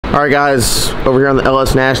Alright guys, over here on the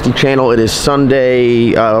LS Nasty channel, it is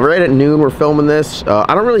Sunday, right at noon we're filming this.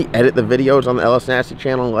 I don't really edit the videos on the LS Nasty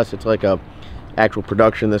channel unless it's like a actual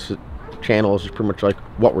production. This channel is just pretty much like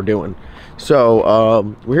what we're doing.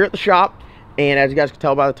 So, we're here at the shop, and as you guys can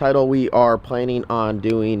tell by the title, we are planning on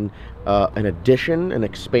doing an addition, an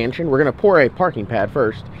expansion. We're going to pour a parking pad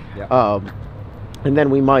first, and then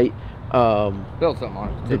we might build something on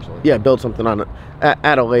it, potentially. Yeah, build something on it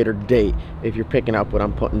at a later date if you're picking up what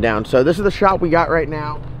I'm putting down. So this is the shop we got right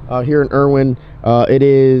now here in Erwin. It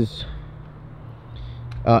is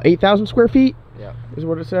 8,000 square feet. Yeah, is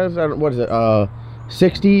what it says. What is it?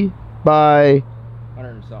 60 by 100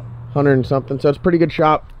 and something. 100 and something. So it's a pretty good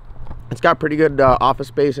shop. It's got pretty good office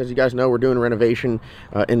space. As you guys know, we're doing renovation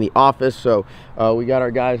in the office. So we got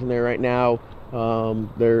our guys in there right now.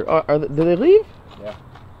 Did they leave? Yeah.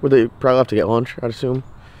 Would they probably have to get lunch, I'd assume?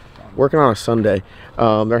 Working on a Sunday.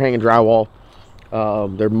 They're hanging drywall.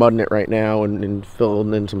 They're mudding it right now and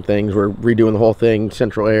filling in some things. We're redoing the whole thing,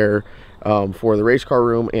 central air for the race car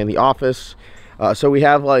room and the office. So we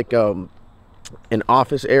have like an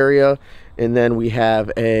office area, and then we have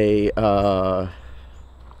a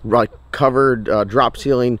like covered drop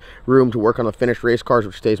ceiling room to work on the finished race cars,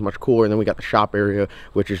 which stays much cooler. And then we got the shop area,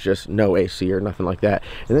 which is just no AC or nothing like that.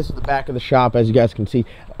 And this is the back of the shop. As you guys can see,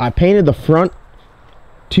 I painted the front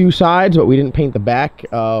two sides, but we didn't paint the back.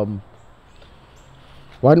 Why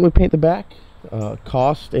didn't we paint the back?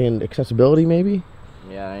 Cost and accessibility, maybe.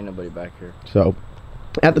 Yeah, ain't nobody back here. So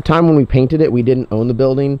at the time when we painted it, we didn't own the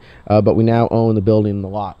building, but we now own the building and the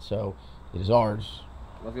lot, so it is ours.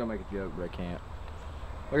 I was gonna make a joke, but I can't.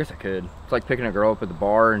 I guess I could. It's like picking a girl up at the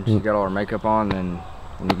bar and she's got all her makeup on, and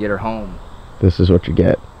when you get her home, this is what you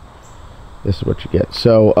get. This is what you get.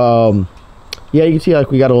 So yeah, you can see like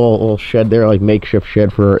we got a little shed there, like makeshift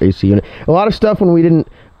shed for our AC unit. A lot of stuff when we didn't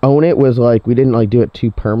own it was like we didn't like do it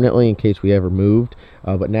too permanently in case we ever moved,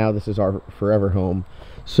 but now this is our forever home.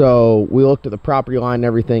 So we looked at the property line and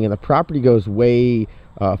everything, and the property goes way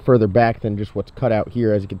further back than just what's cut out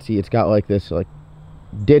here. As you can see, it's got like this like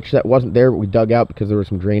ditch that wasn't there, but we dug out because there were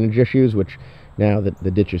some drainage issues, which now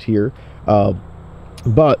the ditch is here.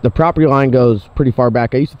 But the property line goes pretty far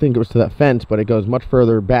back. I used to think it was to that fence, but it goes much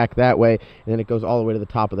further back that way, and then it goes all the way to the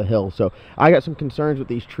top of the hill. So I got some concerns with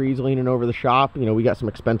these trees leaning over the shop. You know, we got some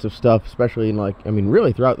expensive stuff, especially in like, I mean,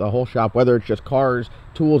 really throughout the whole shop, whether it's just cars,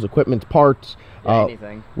 tools, equipment, parts. Yeah,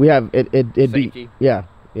 anything. We have it'd Safety. be, yeah.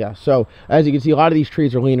 So as you can see, a lot of these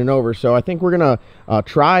trees are leaning over. So I think we're gonna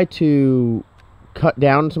try to cut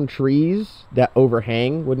down some trees that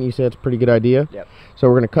overhang. Wouldn't you say it's a pretty good idea? Yep. So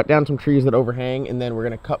we're going to cut down some trees that overhang, and then we're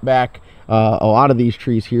going to cut back a lot of these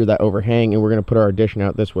trees here that overhang, and we're going to put our addition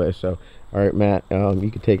out this way. So, all right, Matt,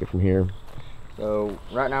 you can take it from here. So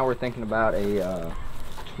right now we're thinking about a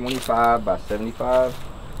 25 by 75.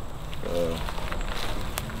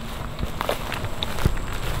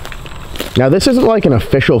 Now this isn't like an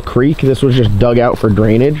official creek. This was just dug out for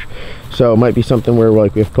drainage. So it might be something where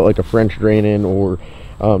like we have to put like a French drain in, or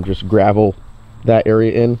just gravel that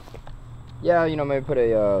area in. Yeah, you know, maybe put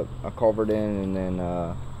a culvert in, and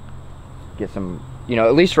then get some, you know,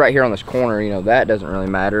 at least right here on this corner, you know, that doesn't really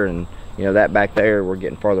matter. And, you know, that back there, we're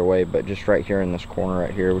getting farther away, but just right here in this corner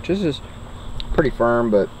right here, which is just pretty firm,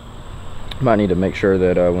 but might need to make sure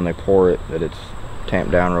that when they pour it, that it's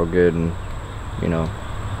tamped down real good, and, you know,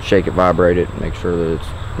 shake it, vibrate it, and make sure that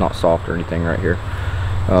it's not soft or anything right here.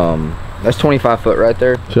 That's 25 foot right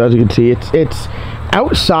there. So as you can see, it's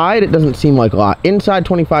outside, it doesn't seem like a lot. Inside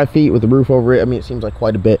 25 feet with the roof over it, I mean, it seems like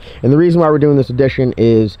quite a bit. And the reason why we're doing this addition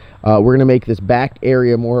is we're going to make this back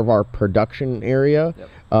area more of our production area. Yep.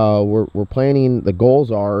 We're planning, the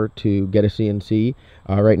goals are to get a CNC.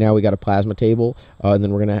 Right now we got a plasma table, and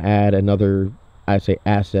then we're going to add another, I'd say,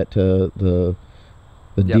 asset to the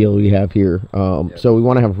deal we have here. So we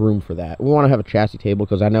want to have room for that. We want to have a chassis table,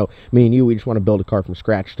 because I know me and you, we just want to build a car from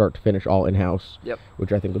scratch, start to finish, all in-house. Yep.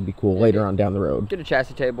 Which I think would be cool later on down the road. Get a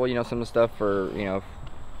chassis table, you know, some of the stuff for, you know,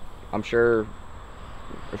 I'm sure,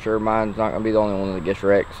 for sure mine's not going to be the only one that gets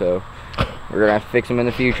wrecked, so we're going to have to fix them in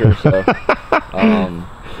the future. So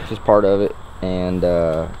it's just part of it. And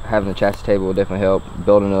having the chassis table would definitely help.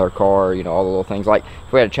 Building another car, you know, all the little things. Like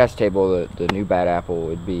if we had a chassis table, the new Bad Apple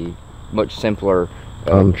would be much simpler.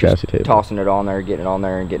 Chassis table. Tossing it on there, getting it on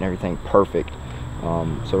there, and getting everything perfect.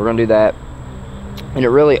 So we're gonna do that, and it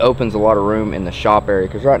really opens a lot of room in the shop area,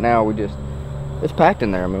 because right now it's packed in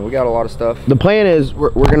there. I mean, we got a lot of stuff. The plan is we're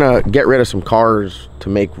gonna get rid of some cars to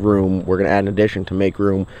make room. We're gonna add an addition to make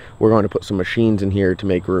room. We're going to put some machines in here to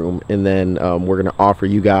make room, and then we're gonna offer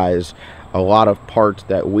you guys a lot of parts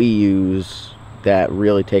that we use that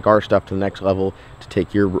really take our stuff to the next level, to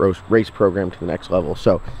take your race program to the next level.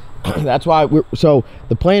 So that's why so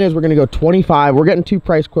the plan is we're going to go 25. We're getting 2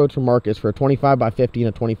 price quotes from Marcus for a 25 by 50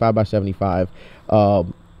 and a 25 by 75.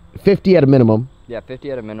 50 at a minimum. Yeah,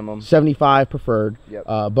 50 at a minimum. 75 preferred. Yep.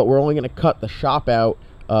 But we're only going to cut the shop out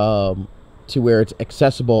to where it's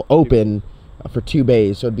accessible, open for 2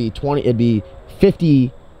 bays. So it'd be 20. It'd be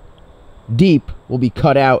 50 deep will be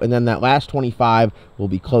cut out, and then that last 25 will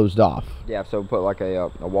be closed off. Yeah. So put like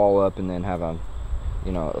a wall up, and then have a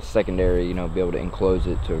a secondary, be able to enclose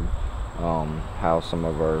it to house some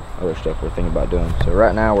of our other stuff we're thinking about doing. So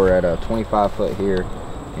right now we're at a 25 foot here,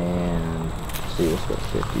 and let's see, let's go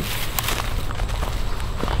 50.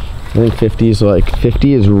 I think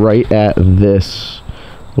 50 is right at this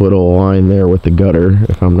little line there with the gutter,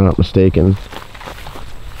 if I'm not mistaken.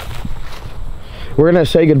 We're gonna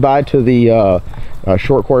say goodbye to the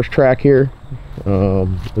short course track here.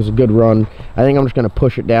 It was a good run. I think I'm just gonna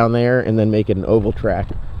push it down there and then make it an oval track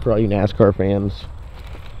for all you NASCAR fans.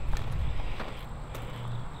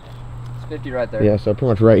 It's 50 right there. Yeah, so pretty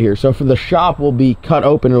much right here. So for the shop, will be cut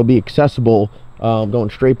open. It'll be accessible. Going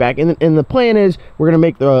straight back, and the plan is we're gonna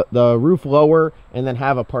make the roof lower and then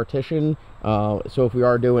have a partition, so if we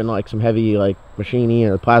are doing like some heavy like machining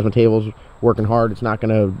or plasma tables working hard, it's not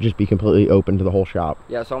gonna just be completely open to the whole shop.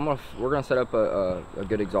 Yeah, so we're gonna set up a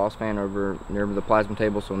good exhaust fan over near the plasma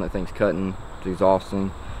table, so when that thing's cutting, it's exhausting,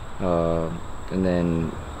 and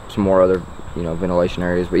then some more other ventilation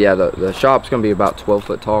areas. But yeah, the shop's gonna be about 12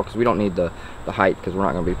 foot tall, because we don't need the height, because we're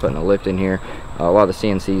not going to be putting a lift in here. A lot of the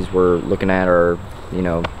CNCs we're looking at are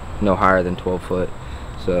no higher than 12 foot,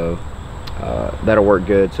 so that'll work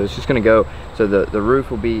good. So it's just going to go, so the roof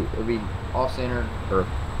will be off center or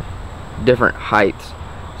different heights,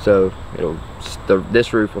 so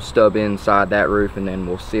this roof will stub inside that roof, and then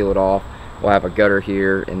we'll seal it off. We'll have a gutter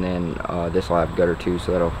here, and then this will have a gutter too,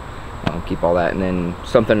 so that'll keep all that. And then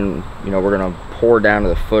something we're going to pour down to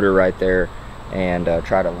the footer right there, and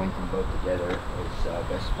try to link them both together as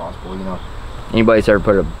best as possible. Anybody that's ever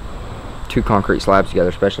put 2 concrete slabs together,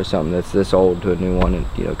 especially something that's this old, to a new one, and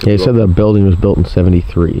yeah, you said the building was built in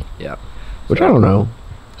 '73. Yeah, which so, I don't know.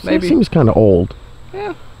 Maybe it seems kind of old.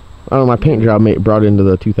 Yeah, I don't know. My paint job brought into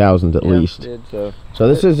the 2000s at least. It did, so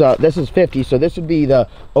this is 50. So this would be the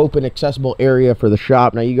open accessible area for the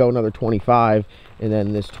shop. Now you go another 25, and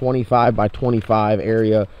then this 25 by 25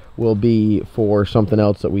 area will be for something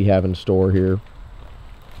else that we have in store here.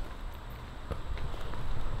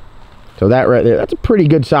 So that right there, that's a pretty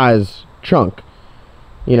good size chunk,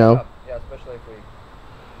 Yeah, especially if we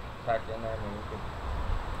packed in there. I mean, we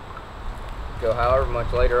could go however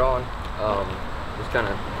much later on. Just kind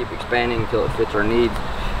of keep expanding until it fits our needs.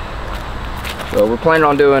 So we're planning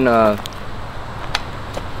on doing,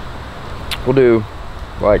 we'll do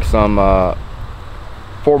like some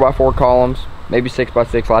 4x4 columns, maybe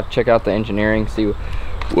 6x6. I'll have to check out the engineering, see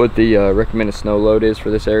what the recommended snow load is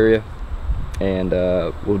for this area, and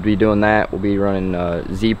we'll be doing that. We'll be running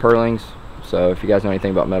Z purlings. So if you guys know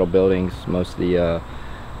anything about metal buildings, most of the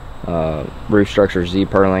roof structure is Z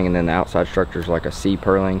purling, and then the outside structure is like a C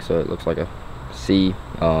purling, so it looks like a C,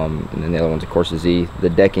 and then the other one's of course a Z. The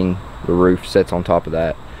decking, the roof sits on top of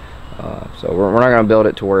that, so we're not going to build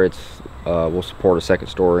it to where it's will support a second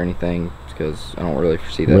story or anything, because I don't really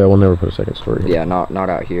foresee that. Yeah, we'll never put a second story. Yeah, not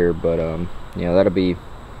out here, but that'll be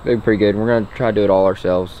pretty good. We're gonna try to do it all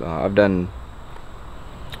ourselves. I've done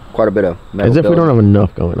quite a bit of metal as if building. We don't have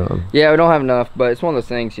enough going on. Yeah, we don't have enough, but it's one of those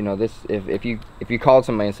things. This if you called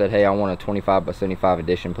somebody and said, hey, I want a 25 by 75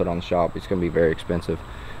 edition put on the shop, it's gonna be very expensive.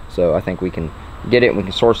 So I think we can get it, and we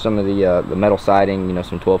can source some of the metal siding,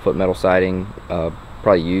 some 12-foot metal siding,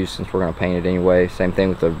 probably used, since we're gonna paint it anyway. Same thing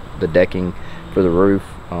with the decking for the roof.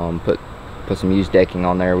 Put some used decking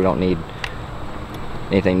on there. We don't need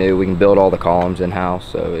anything new. We can build all the columns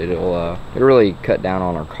in-house, so it'll really cut down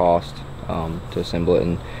on our cost to assemble it.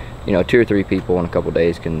 And 2 or 3 people in a couple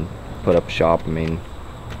days can put up a shop. I mean,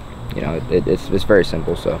 it's very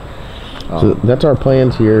simple. So that's our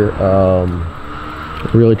plans here.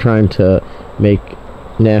 Really trying to make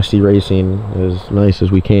nasty racing as nice as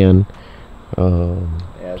we can.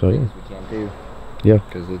 As big as we can too. Yeah,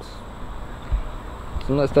 because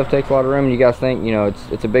some of that stuff takes a lot of room, and you guys think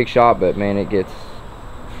it's a big shop, but man, it gets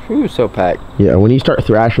so packed. Yeah, when you start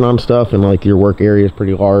thrashing on stuff and like your work area is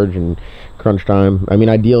pretty large and crunch time, I mean,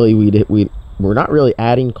 ideally we're not really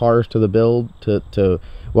adding cars to the build to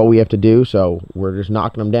what we have to do, so we're just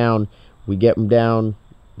knocking them down. We get them down,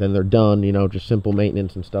 then they're done, just simple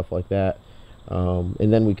maintenance and stuff like that,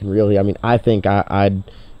 and then we can really, I mean, I think I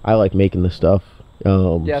like making this stuff,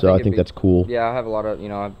 so I think that's cool. Yeah, I have a lot of,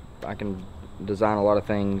 I can design a lot of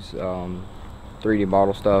things 3D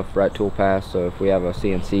bottle stuff, rat tool pass. So if we have a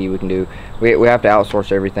CNC, we can do. We have to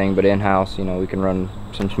outsource everything, but in-house, you know, we can run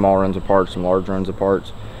some small runs of parts, some large runs of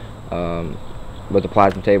parts. With the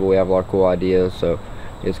plasma table, we have a lot of cool ideas. So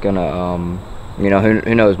it's gonna, you know,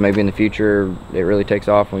 who knows? Maybe in the future it really takes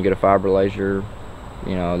off and we get a fiber laser.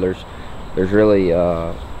 You know, there's really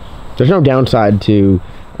there's no downside to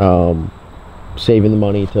saving the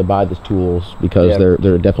money to buy the tools, because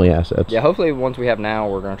they're definitely assets. Yeah, hopefully once we have now,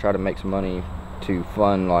 we're going to try to make some money to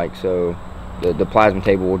fund, like, so the plasma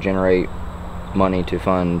table will generate money to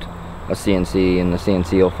fund a CNC, and the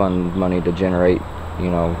CNC will fund money to generate, you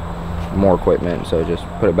know, more equipment. So just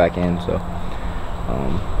put it back in. So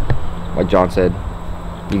like John said,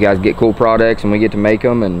 you guys get cool products and we get to make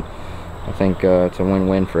them, and I think it's a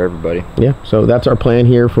win-win for everybody. Yeah, so that's our plan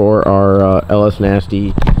here for our LS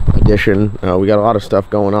Nasty edition. We got a lot of stuff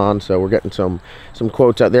going on, so we're getting some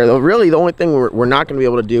quotes out there. Though really the only thing we're not going to be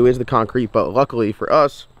able to do is the concrete, but luckily for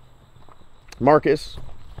us, Marcus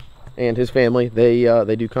and his family,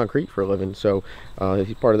 they do concrete for a living. So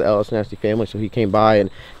he's part of the LS Nasty family, so he came by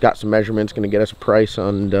and got some measurements, going to get us a price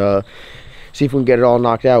and see if we can get it all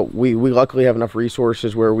knocked out. We luckily have enough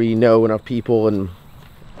resources where we know enough people, and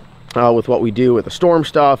with what we do with the storm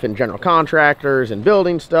stuff and general contractors and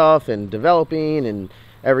building stuff and developing and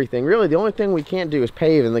everything. Really the only thing we can't do is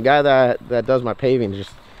pave, and the guy that does my paving is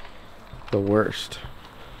just the worst,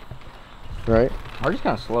 right? Marty's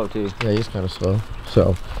kind of slow too. Yeah, he's kind of slow.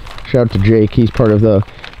 So shout out to Jake. He's part of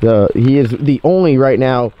he is the only right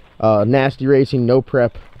now Nasty Racing no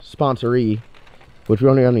prep sponsoree, which we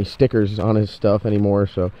don't have any stickers on his stuff anymore.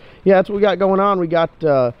 So yeah, that's what we got going on. We got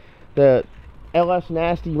the LS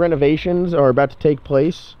Nasty renovations are about to take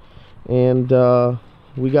place, and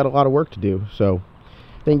we got a lot of work to do. So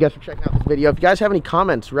thank you guys for checking out this video. If you guys have any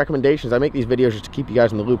comments, recommendations, I make these videos just to keep you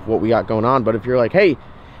guys in the loop of what we got going on. But if you're like, hey,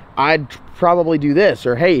 I'd probably do this,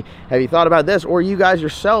 or hey, have you thought about this, or you guys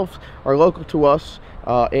yourself are local to us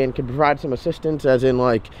and can provide some assistance, as in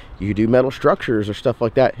like you do metal structures or stuff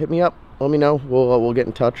like that, hit me up, let me know. We'll get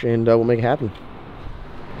in touch and we'll make it happen.